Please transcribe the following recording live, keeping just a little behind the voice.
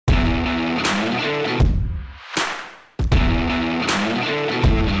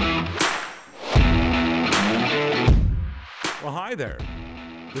Hi there.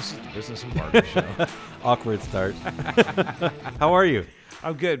 This is the Business and Barter Show. Awkward start. How are you?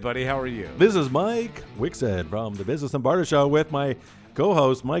 I'm good, buddy. How are you? This is Mike Wixson from the Business and Barter Show with my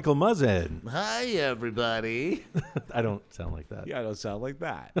co-host, Michael Muzzin. Hi, everybody. I don't sound like that. Yeah, I don't sound like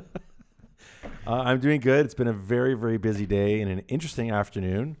that. I'm doing good. It's been a very, very busy day and an interesting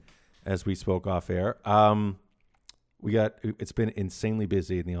afternoon as we spoke off air. It's been insanely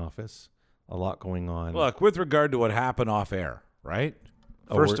busy in the office. A lot going on. Look, with regard to what happened off air, right?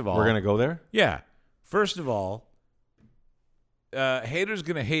 First of all, we're going to go there? Yeah. First of all, haters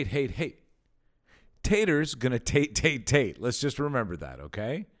going to hate. Taters going to tate. Let's just remember that,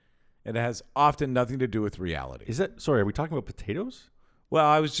 okay? And it has often nothing to do with reality. Sorry, are we talking about potatoes? Well,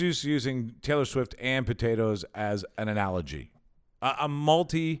 I was just using Taylor Swift and potatoes as an analogy, a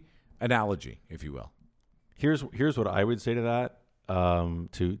multi-analogy, if you will. Here's what I would say to that,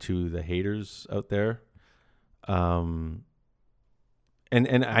 to the haters out there.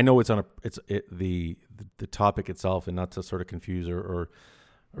 And I know the topic itself, and not to sort of confuse or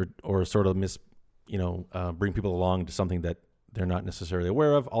sort of bring people along to something that they're not necessarily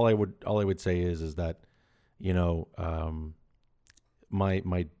aware of. All I would say is that,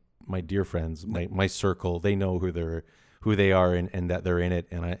 my dear friends, my circle, they know who they are and that they're in it,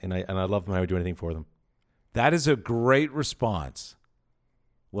 and I love them. I would do anything for them. That is a great response.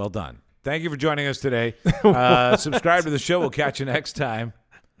 Well done. Thank you for joining us today. Subscribe to the show. We'll catch you next time.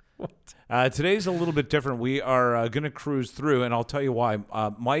 Today's a little bit different. We are going to cruise through, and I'll tell you why.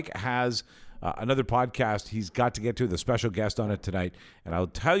 Mike has another podcast he's got to get to, the special guest on it tonight, and I'll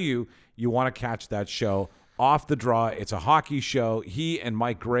tell you, you want to catch that show. Off the Draw. It's a hockey show. He and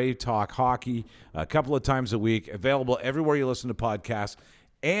Mike Gray talk hockey a couple of times a week, available everywhere you listen to podcasts,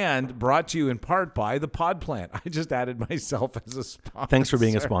 and brought to you in part by the Pod Plant. I just added myself as a sponsor. Thanks for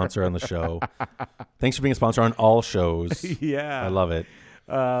being a sponsor on the show. Thanks for being a sponsor on all shows. Yeah. I love it.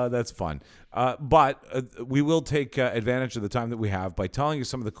 That's fun. But we will take advantage of the time that we have by telling you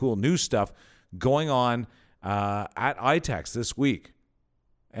some of the cool new stuff going on at ITEX this week.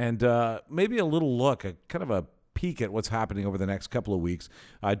 And maybe a little look, kind of a peek at what's happening over the next couple of weeks.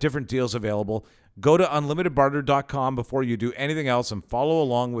 Different deals available. Go to unlimitedbarter.com before you do anything else and follow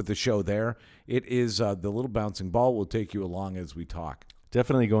along with the show there. It is the little bouncing ball will take you along as we talk.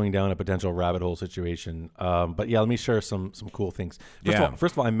 Definitely going down a potential rabbit hole situation. But yeah, let me share some cool things.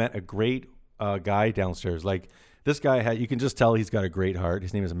 First of all, I met a great guy downstairs. Like, this guy you can just tell he's got a great heart.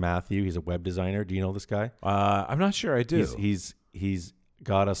 His name is Matthew. He's a web designer. Do you know this guy? I'm not sure I do. He's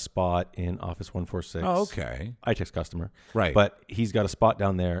got a spot in Office 146. Oh, okay. ITEX customer. Right. But he's got a spot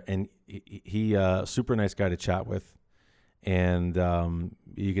down there, and he super nice guy to chat with. And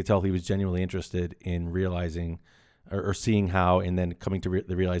you could tell he was genuinely interested in realizing or seeing how, and then coming to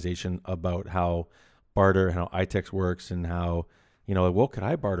the realization about how barter, how ITEX works, and how, what could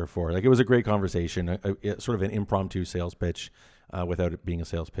I barter for? Like, it was a great conversation, sort of an impromptu sales pitch without it being a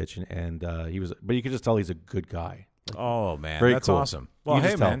sales pitch. And but you could just tell he's a good guy. Oh, man. Very That's cool. Awesome. Well,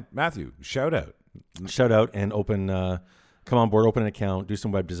 hey, man, Matthew, shout out. Shout out and come on board, open an account, do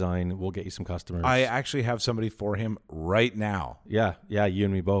some web design. We'll get you some customers. I actually have somebody for him right now. Yeah, you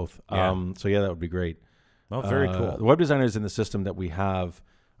and me both. Yeah. So yeah, that would be great. Oh, very cool. The web designers in the system that we have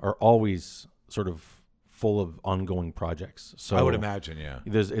are always sort of full of ongoing projects. So I would imagine, yeah.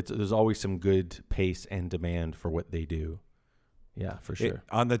 There's always some good pace and demand for what they do. Yeah, for sure.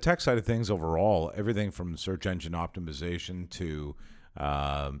 On the tech side of things overall, everything from search engine optimization to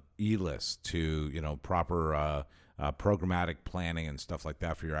e-lists to proper programmatic planning and stuff like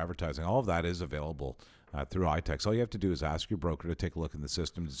that for your advertising, all of that is available through ITEX. All you have to do is ask your broker to take a look in the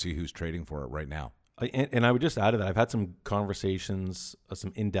system to see who's trading for it right now. And I would just add to that, I've had some conversations,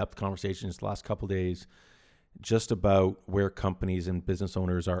 some in-depth conversations the last couple of days, just about where companies and business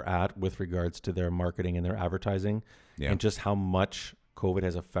owners are at with regards to their marketing and their advertising, and just how much COVID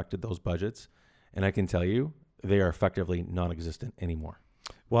has affected those budgets. And I can tell you, they are effectively non-existent anymore.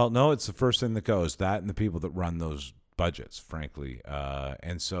 Well, no, it's the first thing that goes, that and the people that run those budgets, frankly.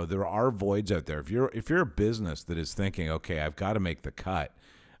 And so there are voids out there. If you're a business that is thinking, okay, I've got to make the cut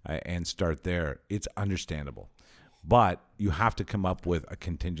and start there, it's understandable. But you have to come up with a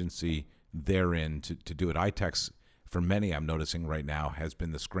contingency therein to do it. ITEX, for many, I'm noticing right now, has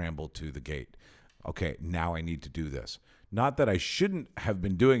been the scramble to the gate. Okay, now I need to do this. Not that I shouldn't have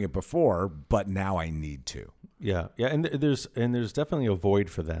been doing it before, but now I need to. Yeah, and there's definitely a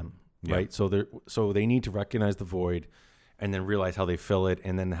void for them, right? So they need to recognize the void, and then realize how they fill it,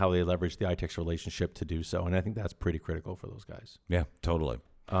 and then how they leverage the ITEX relationship to do so. And I think that's pretty critical for those guys. Yeah, totally.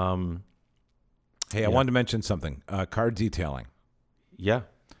 Hey, I wanted to mention something. Car detailing. Yeah.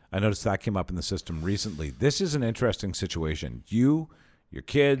 I noticed that came up in the system recently. This is an interesting situation. You, your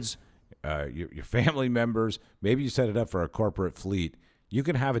kids, your family members, maybe you set it up for a corporate fleet. You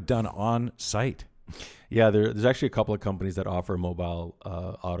can have it done on site. Yeah, there's actually a couple of companies that offer mobile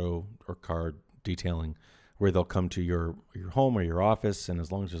auto or car detailing where they'll come to your home or your office, and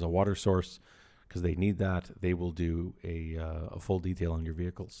as long as there's a water source, because they need that, they will do a full detail on your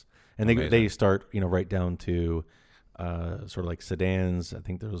vehicles. And they start right down to sort of like sedans. I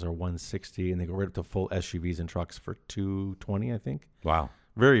think those are 160, and they go right up to full SUVs and trucks for 220, I think. Wow.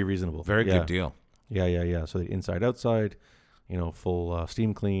 Very reasonable. Very good deal. Yeah. So the inside, outside, full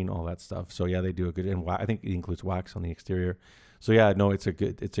steam clean, all that stuff. So yeah, they do a good, and I think it includes wax on the exterior. So yeah, no, it's a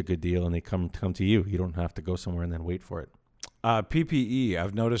good deal, and they come to you. You don't have to go somewhere and then wait for it. PPE,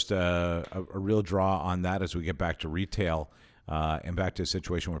 I've noticed a real draw on that as we get back to retail and back to a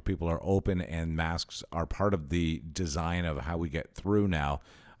situation where people are open and masks are part of the design of how we get through now.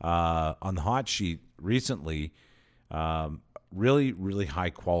 On the hot sheet recently, really, really high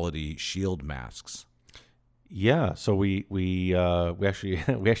quality shield masks. Yeah, so we actually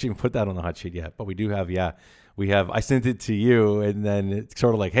didn't put that on the hot sheet yet, but we do have. I sent it to you, and then it's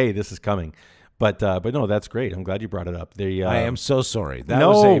sort of like, hey, this is coming. But no, that's great. I'm glad you brought it up. I am so sorry. That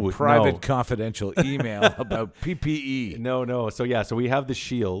was a private, confidential email about PPE. No. So we have the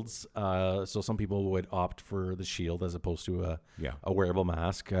shields. So some people would opt for the shield as opposed to a wearable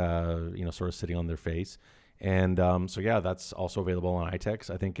mask. Sort of sitting on their face. And that's also available on ITEX.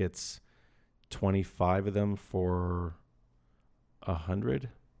 I think it's 25 of them for 100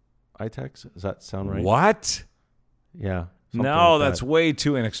 ITEX. Does that sound right? What? Yeah. No, that's way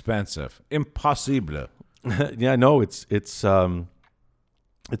too inexpensive. Impossible. Yeah, no, it's a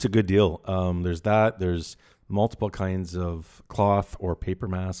good deal. There's that. There's multiple kinds of cloth or paper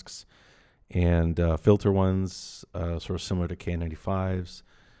masks, and filter ones, sort of similar to KN95s.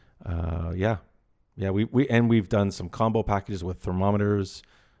 We've done some combo packages with thermometers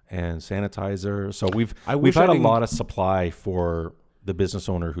and sanitizer. So we've had a lot of supply for the business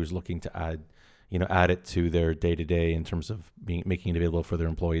owner who's looking to add it to their day-to-day in terms of making it available for their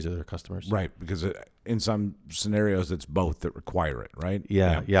employees or their customers. Right, because in some scenarios, it's both that require it, right?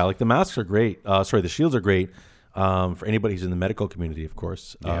 Yeah. Like the masks are great. The shields are great for anybody who's in the medical community, of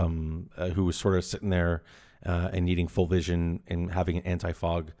course, who is sort of sitting there and needing full vision and having an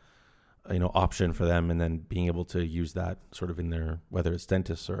anti-fog option for them, and then being able to use that sort of in their, whether it's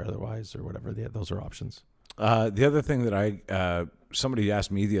dentists or otherwise or whatever, those are options. The other thing that somebody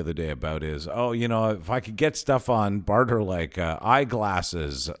asked me the other day about is, if I could get stuff on barter like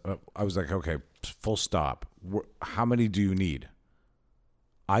eyeglasses, I was like, okay, full stop. How many do you need?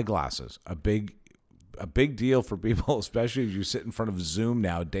 Eyeglasses, a big deal for people, especially if you sit in front of Zoom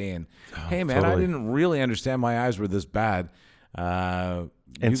now day in. Hey man, totally. I didn't really understand my eyes were this bad.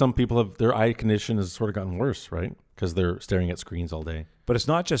 And some people their eye condition has sort of gotten worse, right? Because they're staring at screens all day. But it's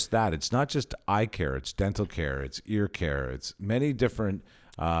not just that. It's not just eye care. It's dental care. It's ear care. It's many different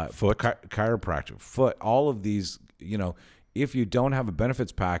foot chiropractic, foot. All of these. If you don't have a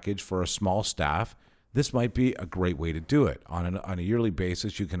benefits package for a small staff, this might be a great way to do it. On a yearly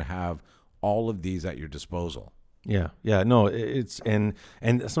basis, you can have all of these at your disposal. Yeah. No, it's and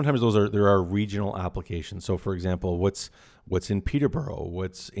sometimes there are regional applications. So, for example, what's in Peterborough,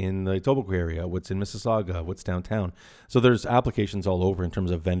 what's in the Etobicoke area, what's in Mississauga, what's downtown. So there's applications all over in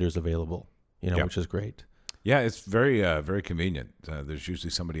terms of vendors available, which is great. Yeah, it's very very convenient. There's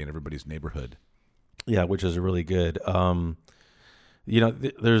usually somebody in everybody's neighborhood. Yeah, which is really good.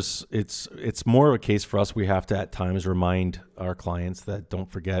 It's more of a case for us. We have to at times remind our clients that don't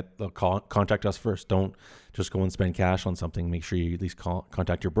forget, they'll contact us first. Don't just go and spend cash on something. Make sure you at least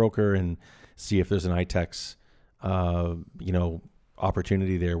contact your broker and see if there's an ITEX,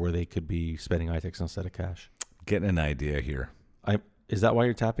 opportunity there where they could be spending ITEX instead of cash. Getting an idea here. Is that why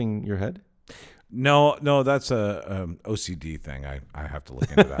you're tapping your head? No, that's a OCD thing. I have to look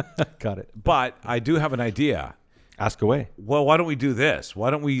into that. Got it. But I do have an idea. Ask away. Well, why don't we do this?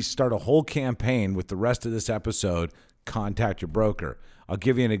 Why don't we start a whole campaign with the rest of this episode? Contact your broker. I'll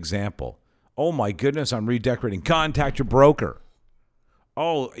give you an example. Oh my goodness, I'm redecorating. Contact your broker.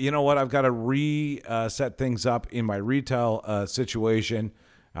 Oh, you know what? I've got to reset things up in my retail situation.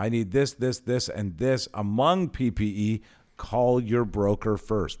 I need this, and this. Among PPE, call your broker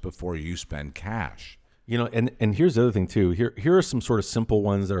first before you spend cash. And here's the other thing too. Here are some sort of simple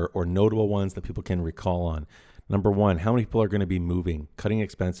ones that or notable ones that people can recall on. Number one, how many people are going to be moving, cutting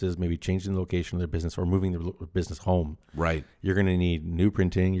expenses, maybe changing the location of their business or moving their business home? Right. You're going to need new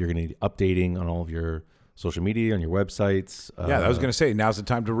printing. You're going to need updating on all of your social media, on your websites. I was going to say, now's the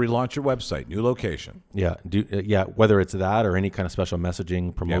time to relaunch your website, new location. Yeah, whether it's that or any kind of special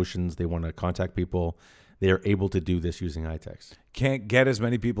messaging, promotions, they want to contact people, they are able to do this using ITEX. Can't get as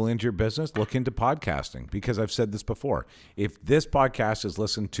many people into your business? Look into podcasting, because I've said this before. If this podcast is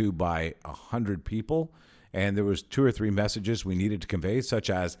listened to by 100 people and there was 2 or 3 messages we needed to convey,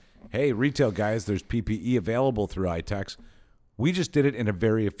 such as, hey, retail guys, there's PPE available through ITEX, we just did it in a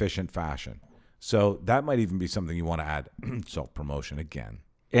very efficient fashion. So that might even be something you want to add. Self-promotion again.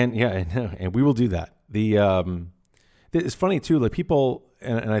 And and we will do that. It's funny too, like people,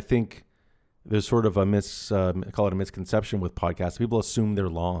 and I think there's sort of call it a misconception with podcasts. People assume they're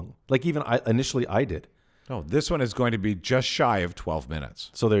long. Like even initially I did. Oh, this one is going to be just shy of 12 minutes.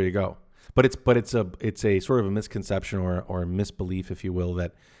 So there you go. But it's a sort of a misconception or a misbelief, if you will,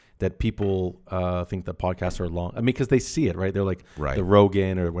 that people think that podcasts are long. I mean, because they see it, right? They're like the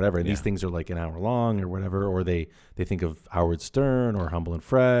Rogan or whatever, and these things are like an hour long or whatever, or they think of Howard Stern or Humble and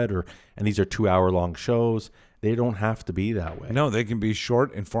Fred, and these are 2-hour-long shows. They don't have to be that way. No, they can be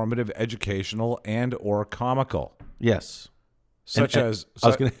short, informative, educational, and or comical. Yes. I was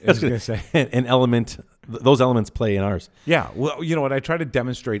going to say an element. Those elements play in ours. Yeah. Well, you know what? I try to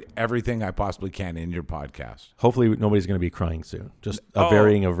demonstrate everything I possibly can in your podcast. Hopefully nobody's going to be crying soon. Just a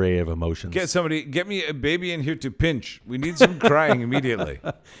varying array of emotions. Get me a baby in here to pinch. We need some crying immediately.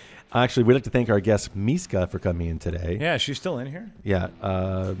 Actually, we'd like to thank our guest, Miska, for coming in today. Yeah, she's still in here? Yeah.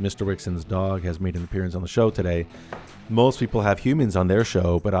 Mr. Wixson's dog has made an appearance on the show today. Most people have humans on their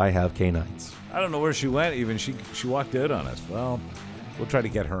show, but I have canines. I don't know where she went even. She walked out on us. Well, we'll try to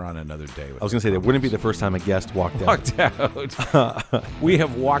get her on another day. I was going to say, that wouldn't be the first time a guest walked out. We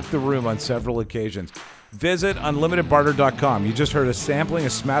have walked the room on several occasions. Visit unlimitedbarter.com. You just heard a sampling, a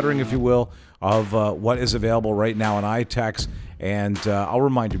smattering, if you will, of what is available right now on ITEX. And I'll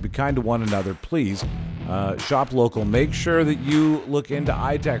remind you, be kind to one another, please. Shop local. Make sure that you look into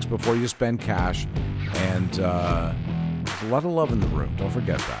ITEX before you spend cash. And there's a lot of love in the room. Don't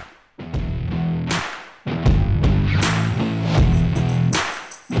forget that.